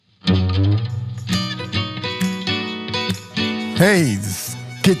Hey,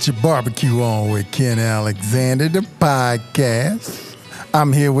 get your barbecue on with Ken Alexander, the podcast.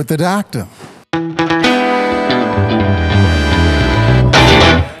 I'm here with the doctor.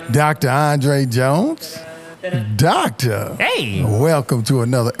 Dr. Andre Jones. Doctor. Hey. Welcome to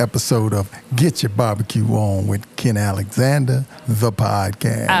another episode of Get Your Barbecue On with Ken Alexander, the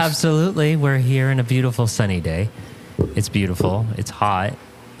podcast. Absolutely. We're here in a beautiful sunny day. It's beautiful. It's hot.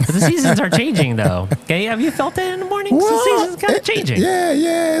 But the seasons are changing, though. Okay, have you felt it in the mornings? The season's kind of changing.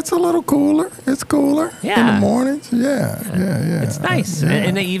 Yeah, it's a little cooler. It's cooler in the Yeah. mornings. Yeah. It's nice. Yeah.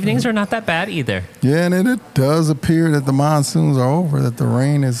 And the evenings are not that bad either. Yeah, and it does appear that the monsoons are over, that the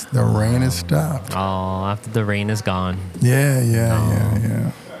rain is stopped. Oh, after the rain is gone. Yeah.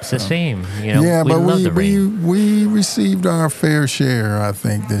 It's a shame. You know, Yeah, we but love the rain. we received our fair share, I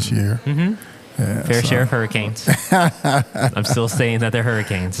think, this year. Mm-hmm. Yeah, Fair share of hurricanes. I'm still saying that they're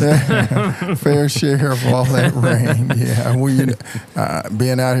hurricanes. fair share of all that rain. Yeah,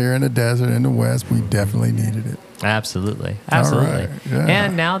 being out here in the desert in the West, we definitely needed it. Absolutely. All right, yeah.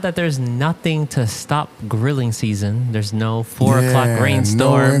 And now that there's nothing to stop grilling season, there's no 4 o'clock rainstorms.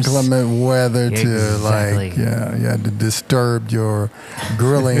 No inclement weather Exactly. to to disturb your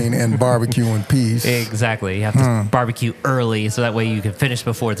grilling and barbecue in peace. Exactly. You have to barbecue early so that way you can finish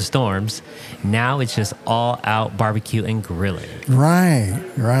before the storms. Now it's just all out barbecue and grilling. Right.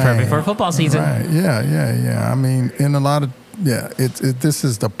 Perfect for football season. Right. Yeah. I mean, in a lot of this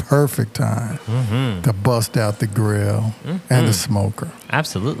is the perfect time to bust out the grill and the smoker.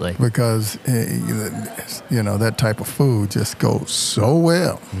 Absolutely. Because that type of food just goes so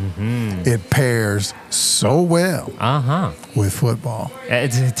well. It pairs so well with football.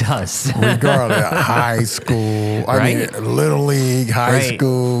 It does. Regardless of high school, little league, high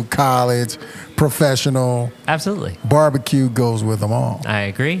school, college, professional. Absolutely. Barbecue goes with them all. I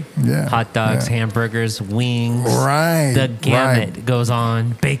agree. Yeah. Hot dogs, hamburgers, wings. Right. The gamut goes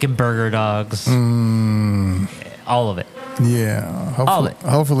on. Bacon burger dogs. All of it. Yeah. All of it.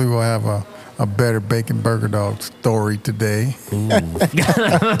 Hopefully we'll have a better bacon burger dog story today.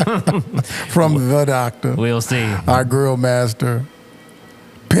 From the doctor. We'll see. Our grill master,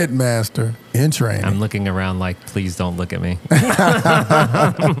 pit master in training. I'm looking around like, please don't look at me.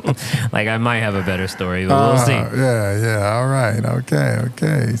 Like, I might have a better story, but we'll see. Yeah. All right.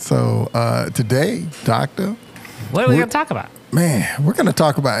 Okay. So today, doctor, What are we going to talk about? man, we're going to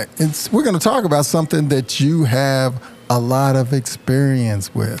talk about something that you have a lot of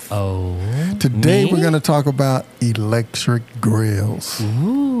experience with. Oh, Today me? we're going to talk about electric grills.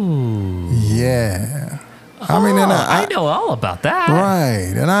 Ooh. Yeah. I know all about that.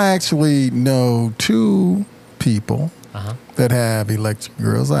 Right. And I actually know 2 people that have electric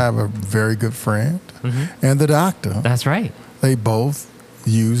grills. I have a very good friend and the doctor. That's right. They both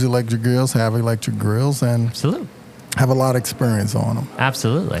use electric grills, have electric grills, and Absolutely. have a lot of experience on them.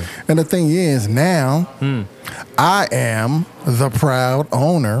 Absolutely. And the thing is, now I am the proud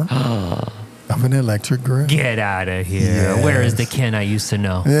owner of an electric grill. Get out of here. Where is the Ken I used to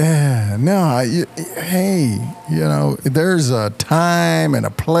know? Yeah, no, there's a time and a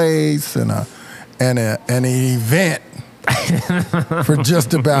place and an event for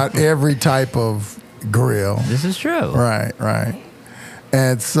just about every type of grill. This is true. Right.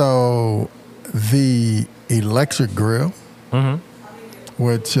 And so the electric grill,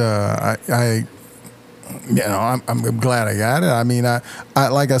 which I'm glad I got it. I mean, I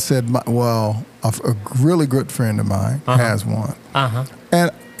like I said, a really good friend of mine has one,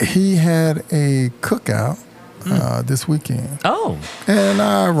 and he had a cookout this weekend. Oh, And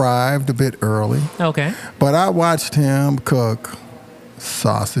I arrived a bit early, okay. but I watched him cook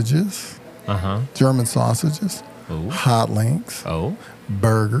sausages, German sausages, Oh. hot links, Oh,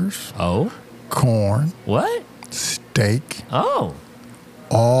 burgers, oh, corn, what? steak, Oh,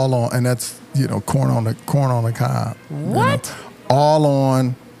 all on, and that's corn on the cob. what? All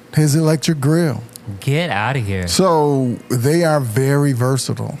on his electric grill. Get out of here. So they are very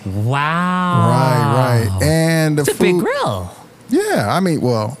versatile. Wow. Right. And the It's a food, big grill. Yeah, I mean,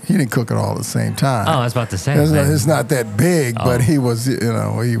 well, he didn't cook it all at the same time. Oh, I was about to say. It's not that big, but he was, he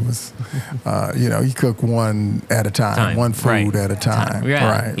cooked one at a time, one food at a time.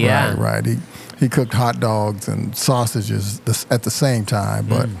 Right. He cooked hot dogs and sausages at the same time,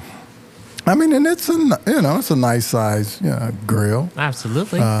 but I mean, and it's a nice size grill.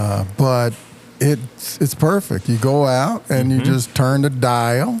 Absolutely. But it's perfect. You go out and you just turn the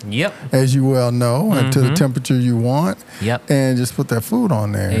dial. Yep. As you well know, and to the temperature you want. Yep. And just put that food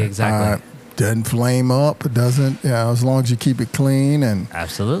on there. Exactly. Doesn't flame up. It doesn't. As long as you keep it clean and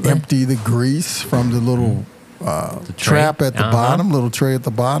Absolutely. empty the grease from the little trap at the bottom, little tray at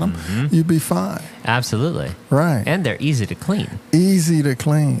the bottom, you'd be fine. Absolutely. Right. And they're easy to clean. Easy to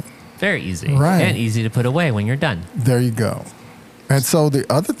clean. Very easy. Right. And easy to put away when you're done. There you go. And so the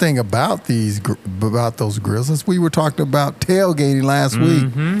other thing about those grills is we were talking about tailgating last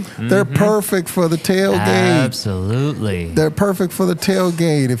week. They're perfect for the tailgate. Absolutely. They're perfect for the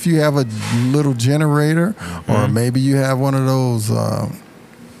tailgate. If you have a little generator, or maybe you have one of those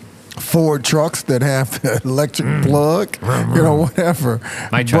Ford trucks that have the electric plug, whatever.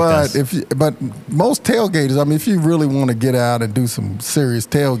 My truck does. But most tailgaters, I mean, if you really want to get out and do some serious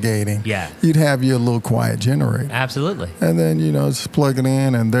tailgating, you'd have your little quiet generator. Absolutely. And then, just plug it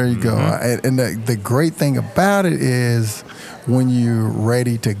in, and there you go. And the great thing about it is when you're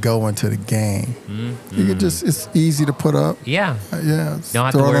ready to go into the game, you can it's easy to put up. Yeah. Yeah. Don't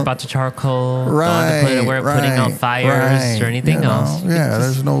have to worry about the charcoal. Right. Don't have to putting out fires or anything else. Yeah,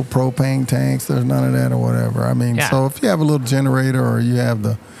 there's no propane tanks. There's none of that or whatever. I mean, so if you have a little generator, or you have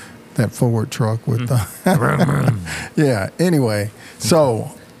that Ford truck with the... Yeah, anyway.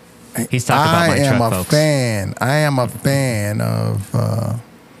 So... He's talking about my truck, folks. I am a fan of...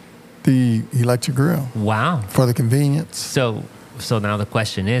 the electric grill. Wow. For the convenience. So now the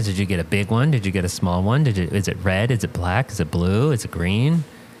question is, did you get a big one? Did you get a small one? Is it red? Is it black? Is it blue? Is it green?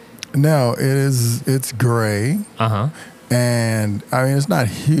 No, it's gray. And I mean, it's not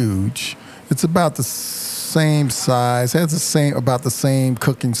huge. It's about the same size. It has about the same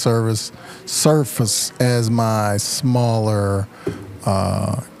cooking surface as my smaller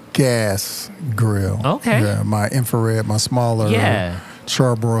gas grill. Okay. Yeah, my infrared, my smaller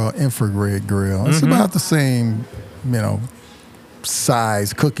Charbroil infrared grill. It's about the same,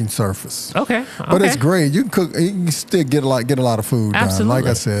 size cooking surface. Okay. But it's great. You can cook. You can still get a lot of food done. Absolutely. Like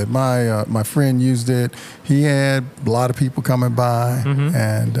I said, my friend used it. He had a lot of people coming by,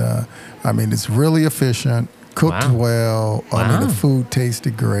 and I mean, it's really efficient. Cooked well. I mean, the food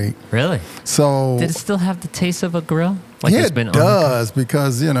tasted great. Really? So did it still have the taste of a grill? It does,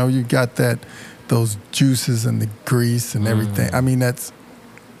 because you got those juices and the grease and everything. I mean, that's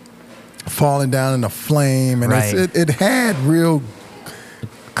falling down in the flame, and it had real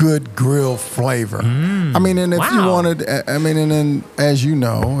good grill flavor. I mean, and if you wanted, and then as you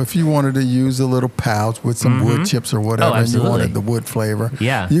know, if you wanted to use a little pouch with some wood chips or whatever, and you wanted the wood flavor,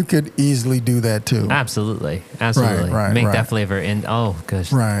 you could easily do that too. Absolutely. Right, Make that flavor in. Oh,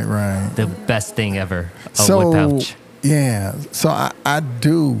 gosh. Right. The best thing ever. Wood pouch. Yeah. So I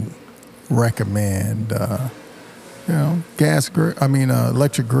do recommend,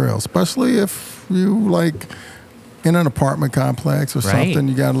 electric grill, especially if you in an apartment complex or something.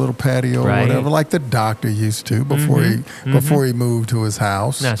 You got a little patio or whatever, like the doctor used to before he moved to his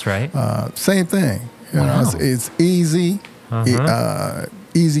house. That's right. Same thing. It's easy,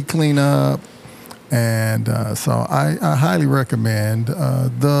 easy cleanup, and so I highly recommend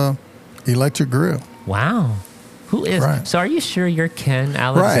the electric grill. Wow. Who is? So are you sure you're Ken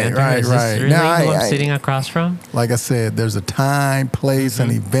Alexander? Right. Is this really who I'm sitting across from? Like I said, there's a time, place,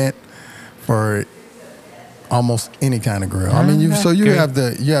 and event for almost any kind of grill. I mean, you have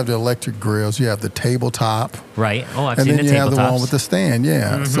the electric grills, you have the tabletop, right? Oh, I've seen the tabletops. And then you have the one with the stand.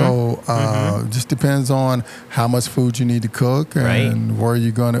 Yeah. So just depends on how much food you need to cook and where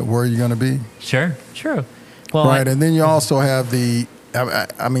you're gonna be. Sure. Well, and then you also have those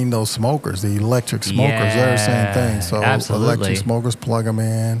smokers, the electric smokers, they're the same thing. So electric smokers, plug them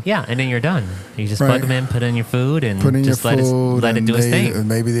in. Yeah, and then you're done. You just plug them in, put in your food, and just let it do its thing.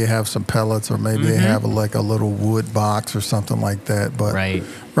 Maybe they have some pellets, or maybe they have a little wood box or something like that. But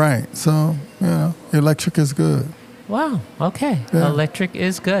right. So electric is good. Wow. Okay. Yeah. Electric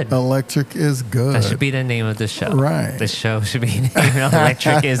is good. Electric is good. That should be the name of the show. Right. The show should be named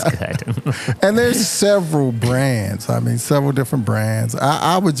Electric is Good. And there's several brands. I mean, several different brands.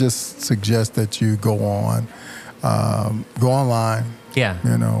 I would just suggest that you go online. Yeah.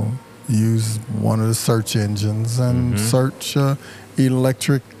 Use one of the search engines and search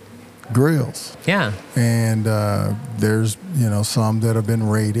electric grills. Yeah. And there's, some that have been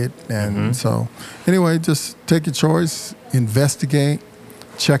rated. And so anyway, just take your choice, investigate,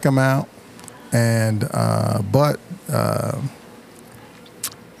 check them out. And, but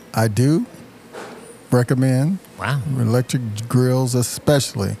I do recommend electric grills,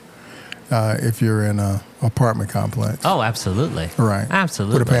 especially if you're in an apartment complex. Oh, absolutely. Right.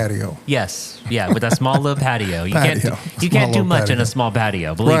 Absolutely. With a patio. Yes. Yeah, with a small little patio. You can't do much in a small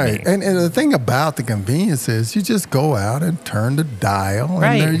patio, believe me. And the thing about the convenience is you just go out and turn the dial,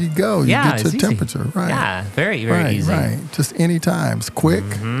 and there you go. You get your temperature. Right. Yeah, very, very easy. Right. Just anytime. It's quick,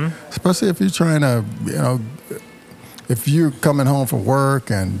 especially if you're trying to, if you're coming home from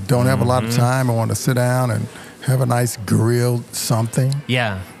work and don't have a lot of time and want to sit down and have a nice grilled something.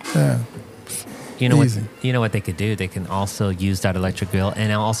 Yeah. Yeah. You know what they could do? They can also use that electric grill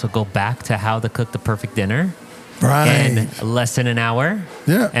and also go back to how to cook the perfect dinner. Right. In less than an hour.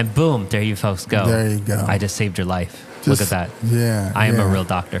 Yeah. And boom, there you folks go. There you go. I just saved your life. Look at that. Yeah. I am a real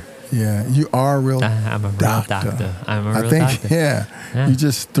doctor. Yeah. You are a real I'm a real doctor. I'm a real doctor. Yeah. You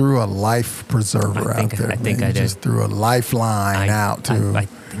just threw a life preserver out there. I think I did. You just threw a lifeline out to... I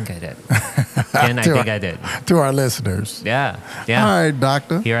think I did. And I think I did. To our listeners. Yeah. All right,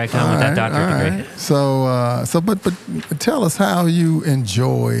 doctor. Here I come with that doctor degree. So, but tell us how you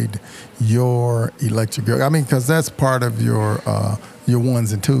enjoyed your electric grill. I mean, because that's part of your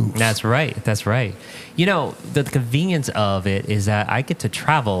ones and twos. That's right. You know, the convenience of it is that I get to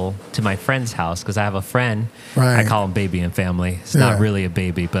travel to my friend's house because I have a friend. Right. I call him baby in family. It's not really a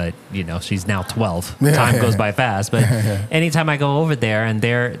baby, but, you know, she's now 12. Time goes by fast. But anytime I go over there and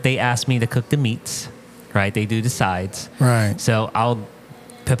they ask me to cook the meats, right? They do the sides. Right. So I'll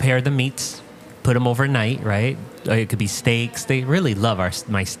prepare the meats, put them overnight, right? Or it could be steaks. They really love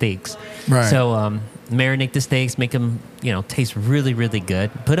my steaks. Right. So marinate the steaks, make them, taste really, really good.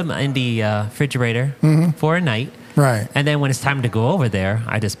 Put them in the refrigerator for a night. Right. And then when it's time to go over there,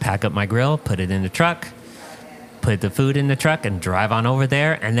 I just pack up my grill, put it in the truck, put the food in the truck, and drive on over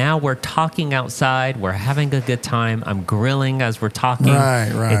there. And now we're talking outside. We're having a good time. I'm grilling as we're talking.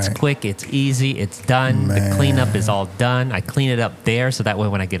 Right. It's quick. It's easy. It's done. Man. The cleanup is all done. I clean it up there so that way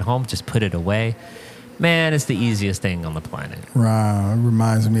when I get home, just put it away. Man, it's the easiest thing on the planet. Wow. It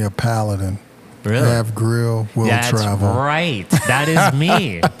reminds me of Paladin. Really? Have grill, will travel. That's right. That is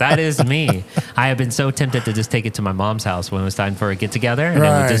me. That is me. I have been so tempted to just take it to my mom's house when it was time for a get-together. And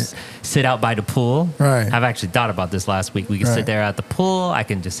then we'll just sit out by the pool. Right. I've actually thought about this last week. We can sit there at the pool. I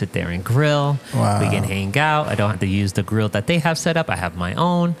can just sit there and grill. Wow. We can hang out. I don't have to use the grill that they have set up. I have my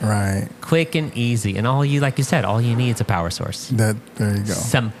own. Right. Quick and easy. And like you said, all you need is a power source. There you go.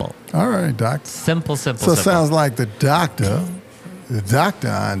 Simple. All right, doctor. Simple. So it sounds like the doctor... Dr.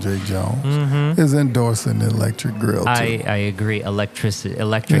 Andre Jones is endorsing the electric grill, too. I agree. Electric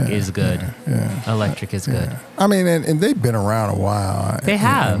is good. Yeah. Electric is good. I mean, and they've been around a while. They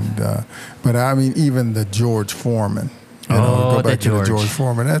have. But I mean, even the George Foreman. Go back to the George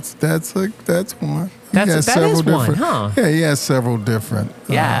Foreman. That's one. That is one, huh? Yeah, he has several different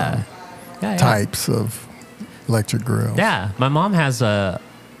types of electric grills. Yeah. My mom has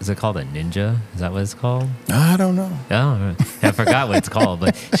is it called a Ninja? Is that what it's called? I don't know. Oh, I forgot what it's called.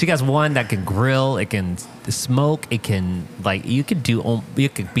 But she got one that can grill. It can smoke. It can, you could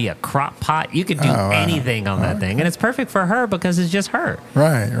be a crock pot. You could do anything on that thing. And it's perfect for her because it's just her.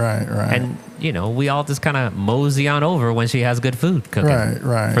 Right. And, we all just kind of mosey on over when she has good food cooking.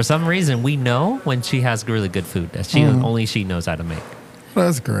 Right. For some reason, we know when she has really good food that only she knows how to make.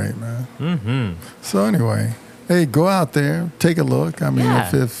 That's great, man. So anyway... Hey, go out there, take a look. I mean,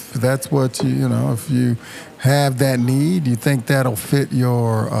 if that's what if you have that need, you think that'll fit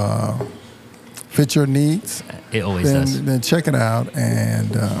your needs. It always does. Then check it out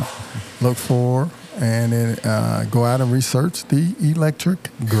and look for and then go out and research the electric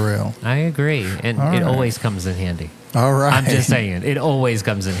grill. I agree, and it always comes in handy. All right. I'm just saying, it always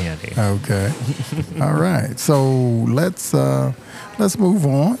comes in handy. Okay. All right. So let's move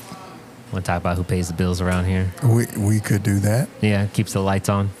on. Want to talk about who pays the bills around here? We could do that. Yeah, keeps the lights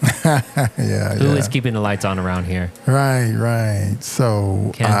on. Who is keeping the lights on around here? Right.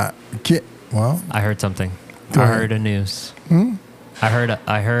 So, Ken? Well, I heard something. I heard a news. I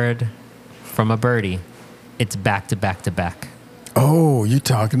heard from a birdie. It's back to back to back. Oh, you're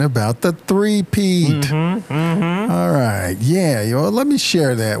talking about the three-peat. All right. Yeah. Let me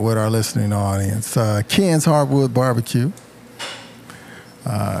share that with our listening audience. Ken's Hardwood Barbecue.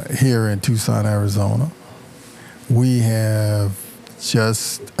 Here in Tucson, Arizona, we have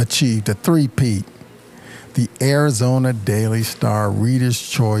just achieved a three-peat, the Arizona Daily Star Reader's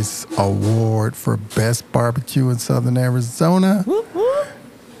Choice Award for Best Barbecue in Southern Arizona.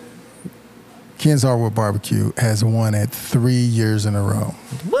 Ken's Hardwood Barbecue has won it 3 years in a row.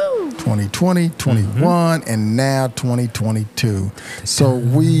 2020, 21, and now 2022. So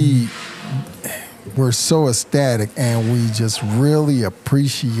we're so ecstatic, and we just really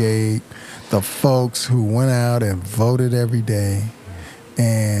appreciate the folks who went out and voted every day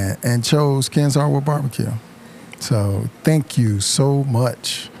and chose Ken's Hardwood Barbecue. So thank you so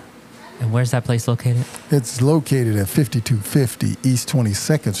much And where's that place located? It's located at 5250 East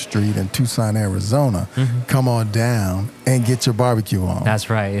 22nd Street in Tucson, Arizona. Mm-hmm. Come on down and get your barbecue on.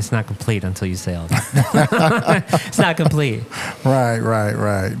 That's right. It's not complete until you say all that. It's not complete. Right.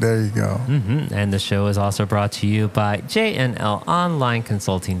 There you go. Mm-hmm. And the show is also brought to you by J&L Online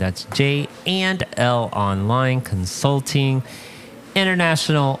Consulting. That's J&L Online Consulting,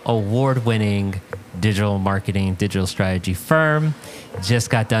 international award-winning digital marketing, digital strategy firm. Just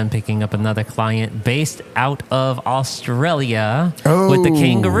got done picking up another client based out of Australia with the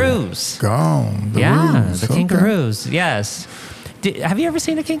kangaroos. Gone. The kangaroos. Yes. Have you ever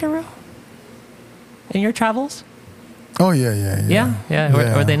seen a kangaroo in your travels? Oh,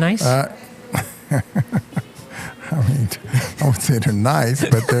 yeah. Were they nice? I mean, I would say they're nice,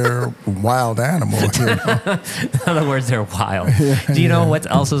 but they're wild animals. You know? In other words, they're wild. Do you know what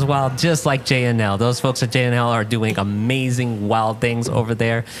else is wild? Just like J&L. Those folks at J&L are doing amazing wild things over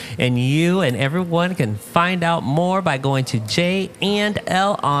there. And you and everyone can find out more by going to JNL.com.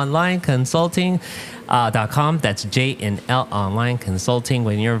 That's JNL Online Consulting.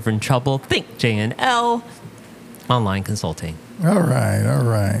 When you're in trouble, think JNL Online Consulting. All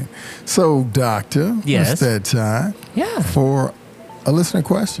right. So, Doctor, yes, it's that time for a listener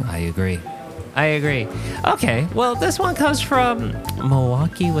question. I agree. Okay, well, this one comes from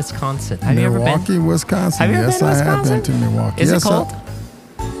Milwaukee, Wisconsin. Have you ever been? Milwaukee, Wisconsin. Have you ever been to Wisconsin? I have been to Milwaukee. Is it cold?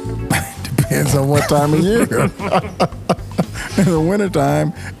 Depends on what time of year. In the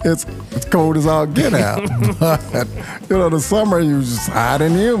wintertime, it's cold as all get out. But, the summer, you're just hot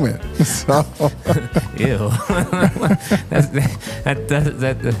and humid. So. Ew.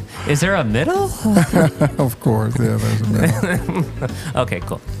 Is there a middle? Of course, yeah, there's a middle. Okay,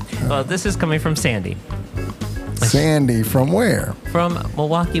 cool. Well, this is coming from Sandy. Sandy, from where? From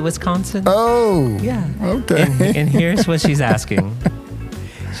Milwaukee, Wisconsin. Oh. Yeah. Okay. And here's what she's asking.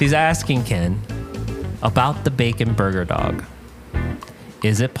 She's asking Ken about the bacon burger dog.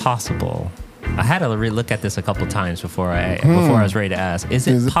 Is it possible? I had to relook at this a couple times before I was ready to ask. Is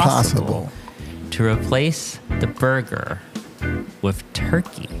it possible to replace the burger with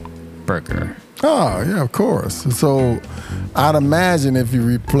turkey burger? Oh, yeah, of course. So I'd imagine if you're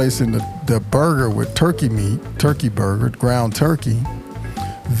replacing the burger with turkey meat, turkey burger, ground turkey,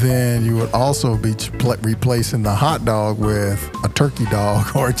 then you would also be replacing the hot dog with a turkey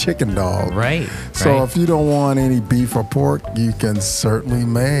dog or a chicken dog. Right. So if you don't want any beef or pork, you can certainly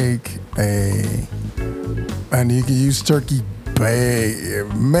make and you can use turkey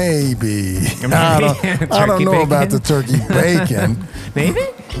maybe. I don't know about the turkey bacon. Maybe?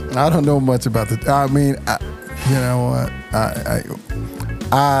 I don't know much about you know what?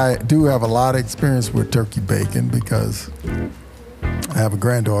 I do have a lot of experience with turkey bacon because I have a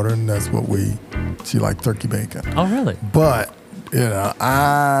granddaughter, and that's what she likes turkey bacon. Oh, really? But,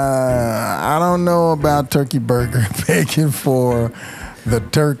 I don't know about turkey burger bacon for the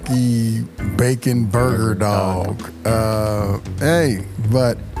turkey bacon burger dog. But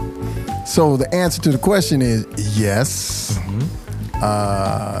so the answer to the question is yes. Mm-hmm.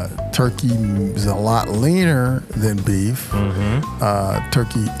 Turkey is a lot leaner than beef. Mm-hmm.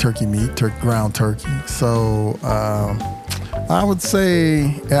 Turkey meat, ground turkey. So, I would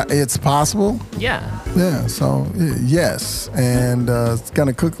say it's possible. Yeah. Yeah. So yes, and it's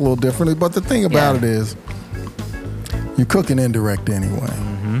gonna cook a little differently. But the thing about it is, you're cooking indirect anyway.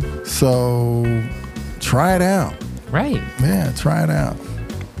 Mm-hmm. So try it out. Right. Yeah. Try it out.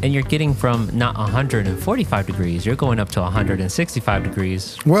 And you're getting from not 145 degrees, you're going up to 165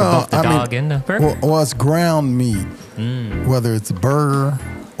 degrees for both the dog and the burger. Well, it's ground meat, whether it's a burger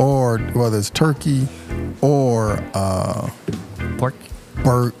or whether it's turkey or pork.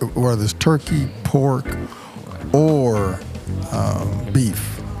 Whether it's turkey, pork, or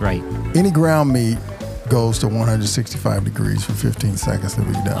beef. Right. Any ground meat goes to 165 degrees for 15 seconds to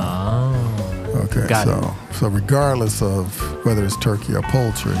be done. Oh. Okay. So regardless of whether it's turkey or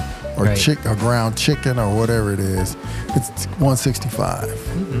poultry or or ground chicken or whatever it is, it's 165.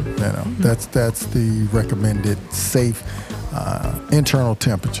 Mm-hmm. That's the recommended safe internal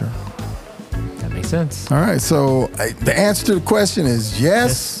temperature. That makes sense. All right. So the answer to the question is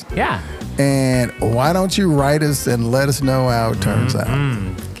yes. Yeah. And why don't you write us and let us know how it turns out?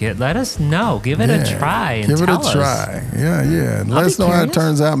 Let us know. Give it a try. And give it a try. Yeah. And let us know how it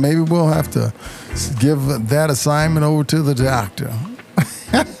turns out. Maybe we'll have to give that assignment over to the doctor.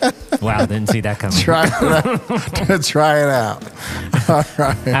 Wow, didn't see that coming. Try it out. All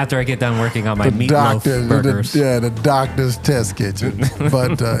right. After I get done working on my meatloaf burgers. The doctor's test kitchen.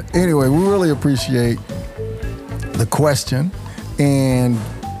 But anyway, we really appreciate the question. And,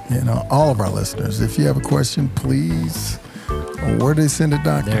 all of our listeners, if you have a question, please Where do they send it,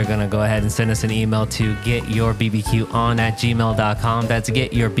 Doctor? They're going to go ahead and send us an email to getyourbbqon@gmail.com. That's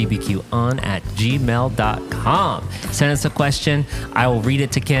getyourbbqon@gmail.com. Send us a question. I will read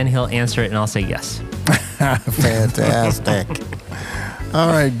it to Ken. He'll answer it, and I'll say yes. Fantastic. All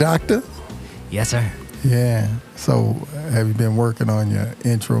right, Doctor. Yes, sir. Yeah. So have you been working on your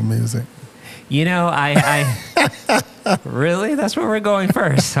intro music? You know, I really? That's where we're going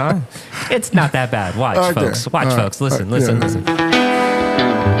first, huh? It's not that bad. Watch, folks. Watch, folks. Listen. Listen.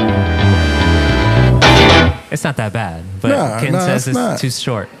 It's not that bad. But Ken says it's too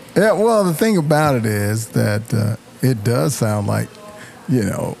short. Yeah, well, the thing about it is that it does sound like,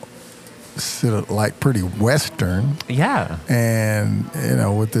 sort of like pretty Western. Yeah. And,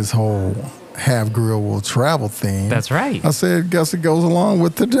 with this whole have grill will travel theme. That's right. I guess it goes along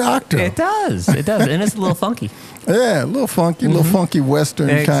with the Doctor. It does. And it's a little funky. Yeah, a little funky, little funky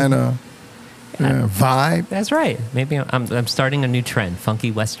Western kind of vibe. That's right. Maybe I'm starting a new trend, funky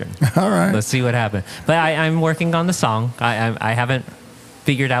Western. All right. Let's see what happens. But I'm working on the song. I haven't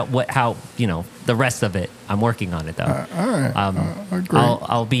figured out how the rest of it. I'm working on it though. All right. Great.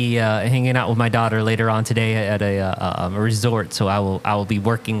 I'll be hanging out with my daughter later on today at a resort, so I will be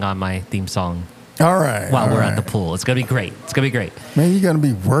working on my theme song. All right. While we're at the pool, it's gonna be great. Man, you're gonna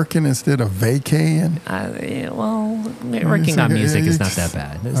be working instead of vacating. Working on music is not that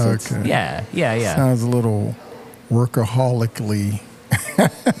bad. Okay. Yeah. Sounds a little workaholically.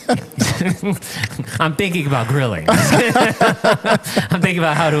 I'm thinking about grilling. I'm thinking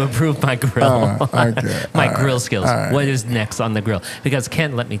about how to improve my grill. My grill skills. Right. What is next on the grill? Because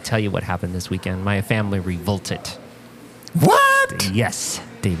Ken, let me tell you what happened this weekend. My family revolted. What? Yes,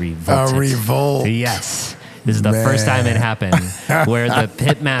 they revolted. A revolt. Yes. This is the first time it happened where the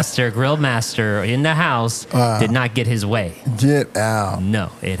pit master, grill master in the house did not get his way. Get out.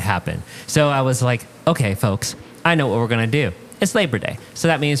 No, it happened. So I was like, okay, folks, I know what we're going to do. It's Labor Day. So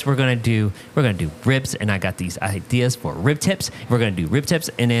that means we're gonna do ribs, and I got these ideas for rib tips. We're gonna do rib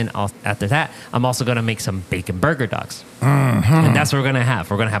tips, and then after that, I'm also gonna make some bacon burger dogs. Mm-hmm. And that's what we're gonna have.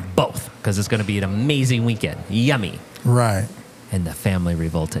 We're gonna have both because it's gonna be an amazing weekend. Yummy. Right. And the family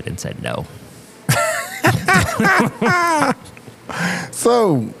revolted and said no.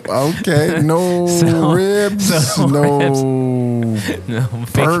 So, okay, no ribs, no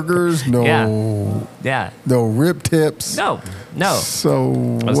burgers, no rib tips. No. So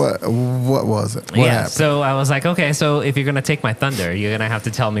what was it? What happened? So I was like, okay, so if you're going to take my thunder, you're going to have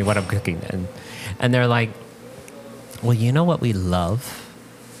to tell me what I'm cooking. And they're like, well, you know what we love?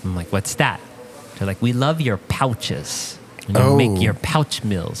 I'm like, what's that? They're like, we love your pouches. Make your pouch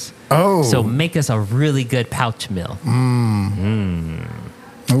meals. Oh. So make us a really good pouch meal.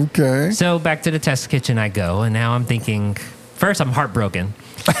 Okay. So back to the test kitchen I go, and now I'm thinking, first I'm heartbroken.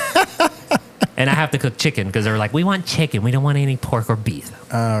 And I have to cook chicken because they're like, we want chicken. We don't want any pork or beef.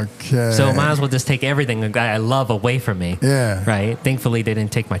 Okay. So might as well just take everything I love away from me. Yeah. Right? Thankfully, they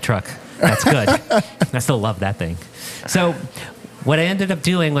didn't take my truck. That's good. I still love that thing. So what I ended up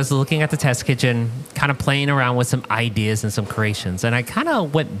doing was looking at the test kitchen, kind of playing around with some ideas and some creations. And I kind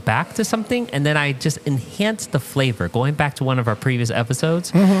of went back to something, and then I just enhanced the flavor, going back to one of our previous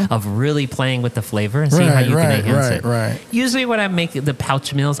episodes of really playing with the flavor and seeing how you can enhance it. Right. Usually when I make the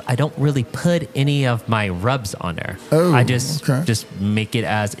pouch meals, I don't really put any of my rubs on there. Oh, I just make it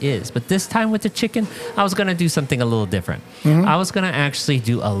as is. But this time with the chicken, I was going to do something a little different. I was going to actually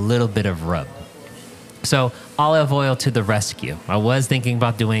do a little bit of rub. So olive oil to the rescue. I was thinking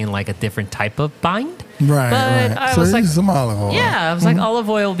about doing like a different type of bind. Right. I was like, some olive oil. Yeah, I was like, olive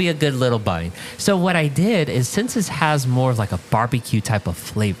oil will be a good little bind. So what I did is, since this has more of like a barbecue type of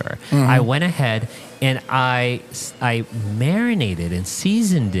flavor, I went ahead and I marinated and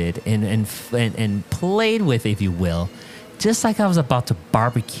seasoned it and played with, if you will, just like I was about to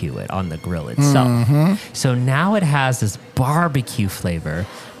barbecue it on the grill itself. So now it has this barbecue flavor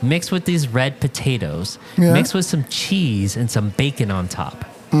mixed with these red potatoes, mixed with some cheese and some bacon on top.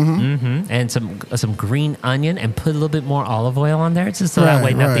 And some green onion, and put a little bit more olive oil on there, just so that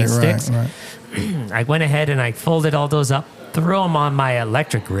way nothing sticks. I went ahead and I folded all those up, threw them on my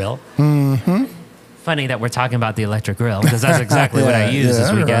electric grill. Funny that we're talking about the electric grill, because that's exactly what I used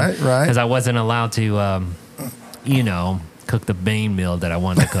this weekend. Because I wasn't allowed to, cook the main meal that I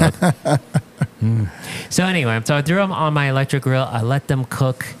wanted to cook. So anyway, so I threw them on my electric grill. I let them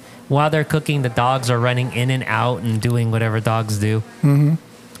cook. While they're cooking, the dogs are running in and out and doing whatever dogs do.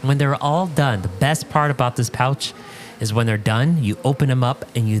 When they're all done, the best part about this pouch is when they're done, you open them up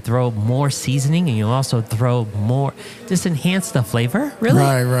and you throw more seasoning, and you also throw more, just enhance the flavor, really.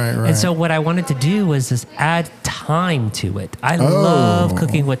 Right. And so what I wanted to do was just add thyme to it. I love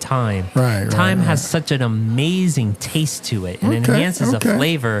cooking with thyme. Thyme has such an amazing taste to it, and enhances the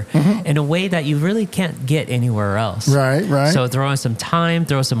flavor in a way that you really can't get anywhere else. Right. So throw in some thyme,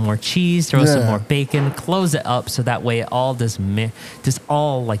 throw some more cheese, throw some more bacon, close it up so that way it all just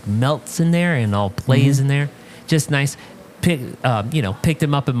all like melts in there and all plays in there. Just nice. Picked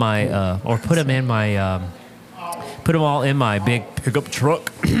them up in my or put them in my. Put them all in my big pickup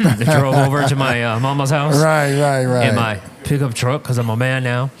truck. I drove over to my mama's house. Right. In my pickup truck, because I'm a man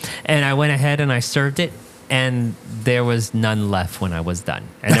now. And I went ahead and I served it, and there was none left when I was done.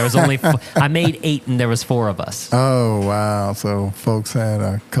 And there was only I made 8, and there was 4 of us. Oh wow! So folks had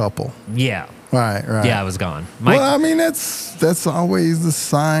a couple. Yeah. Right. Yeah, I was gone. Well, I mean that's always the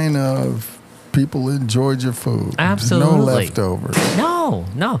sign of people enjoyed your food. Absolutely. No leftovers.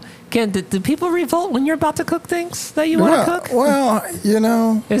 No. Do people revolt when you're about to cook things that you want to cook? Well,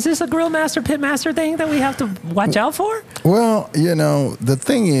 Is this a grill master, pit master thing that we have to watch out for? Well, the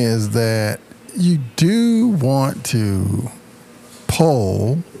thing is that you do want to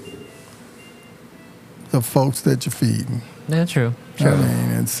poll the folks that you're feeding. Yeah, true. I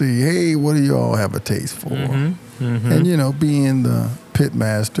mean, and see, hey, what do you all have a taste for? And, being the pit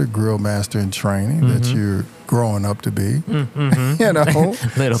master, grill master in training that you're growing up to be,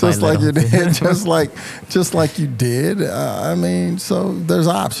 just like you did, just like you did. I mean, so there's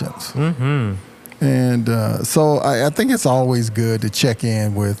options. And so I think it's always good to check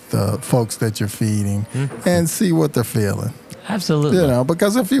in with folks that you're feeding and see what they're feeling. Absolutely.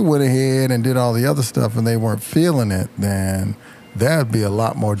 Because if you went ahead and did all the other stuff and they weren't feeling it, then that'd be a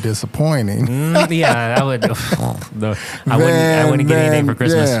lot more disappointing. Yeah, I would. I wouldn't get anything for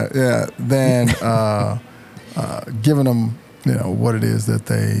Christmas. Yeah. Then giving them, what it is that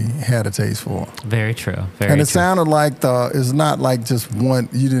they had a taste for. Very true. And it sounded like it's not like just one.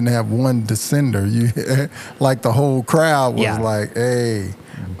 You didn't have one descender. You like the whole crowd was like, hey.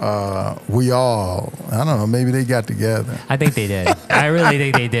 We all, I don't know, maybe they got together. I think they did. I really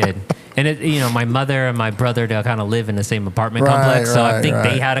think they did. And my mother and my brother, they kind of live in the same apartment complex, so I think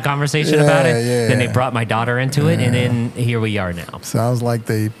they had a conversation about it. Yeah. Then they brought my daughter into it, and then here we are now. Sounds like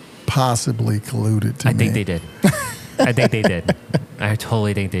they possibly colluded to me. I think they did. I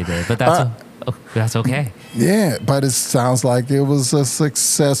totally think they did. But that's okay. Yeah, but it sounds like it was a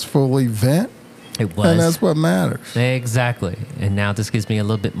successful event. It was. And that's what matters. Exactly. And now this gives me a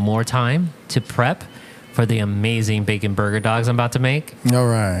little bit more time to prep for the amazing bacon burger dogs I'm about to make. All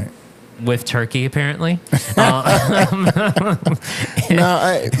right. With turkey, apparently. Now,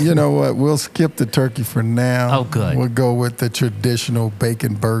 you know what? We'll skip the turkey for now. Oh, good. We'll go with the traditional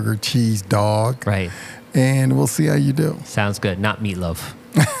bacon burger cheese dog. Right. And we'll see how you do. Sounds good. Not meatloaf.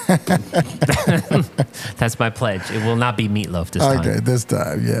 That's my pledge. It will not be meatloaf this time. Okay, this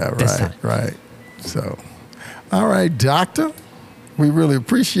time. Yeah, right. So, all right, doctor. We really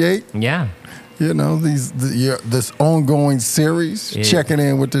appreciate. Yeah. This ongoing series, checking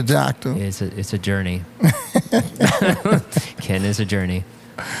in with the doctor. It's a journey. Ken is a journey.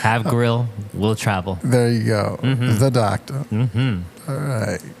 Have grill, we'll travel. There you go. The doctor. All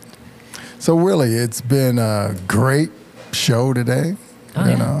right. So, Willie, it's been a great show today.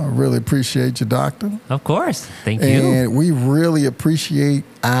 I really appreciate you, doctor. Of course. Thank you. And we really appreciate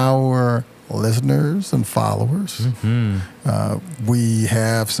our listeners and followers. We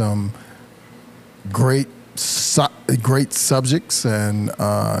have some great subjects and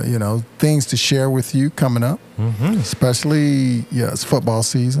things to share with you coming up, especially it's football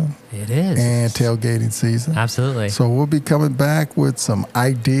season. It is. And tailgating season. Absolutely. So we'll be coming back with some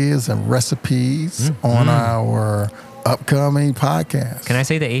ideas and recipes on our upcoming podcast. Can I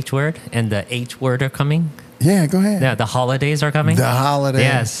say the H word? And the H word are coming? Yeah, go ahead. Yeah, the holidays are coming? The holidays.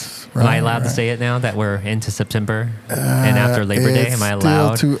 Yes. Am I allowed to say it now that we're into September and after Labor Day? Am I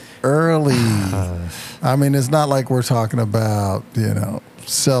allowed? It's still too early. I mean, it's not like we're talking about,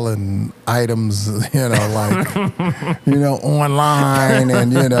 selling items, online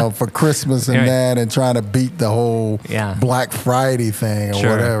and, for Christmas and that and trying to beat the whole Black Friday thing or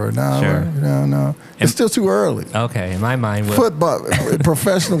whatever. No. It's still too early. Okay. In my mind,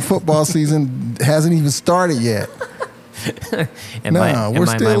 professional football season hasn't even started yet. We're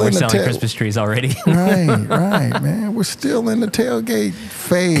selling Christmas trees already. right, man. We're still in the tailgate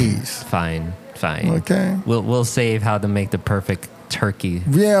phase. Fine. Okay. We'll save how to make the perfect turkey.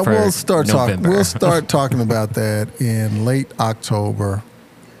 Yeah, we'll start talking. We'll start talking about that in late October,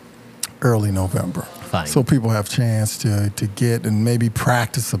 early November. fun. So people have a chance to get and maybe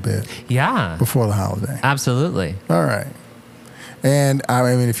practice a bit. Yeah. Before the holiday. Absolutely. All right. And I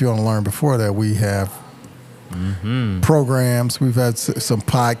mean, if you want to learn before that, we have programs. We've had some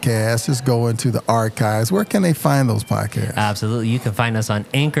podcasts. Just go into the archives. Where can they find those podcasts? Absolutely. You can find us on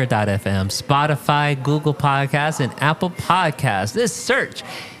Anchor.fm, Spotify, Google Podcasts, and Apple Podcasts. This search,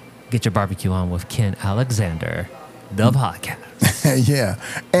 Get Your Barbecue On with Ken Alexander, the podcast. Yeah.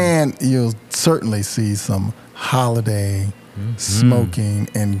 And you'll certainly see some holiday smoking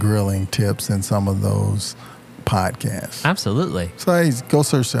and grilling tips in some of those podcasts. Absolutely. So hey, go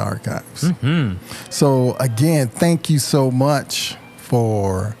search the archives. So again, thank you so much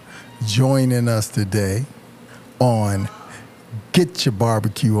for joining us today on Get Your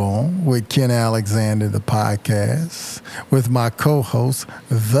Barbecue On with Ken Alexander, the podcast, with my co-host,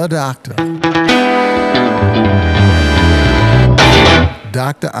 the doctor,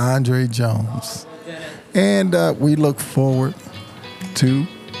 Dr. Andre Jones. And we look forward to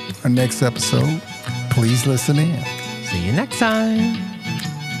our next episode. Please listen in. See you next time.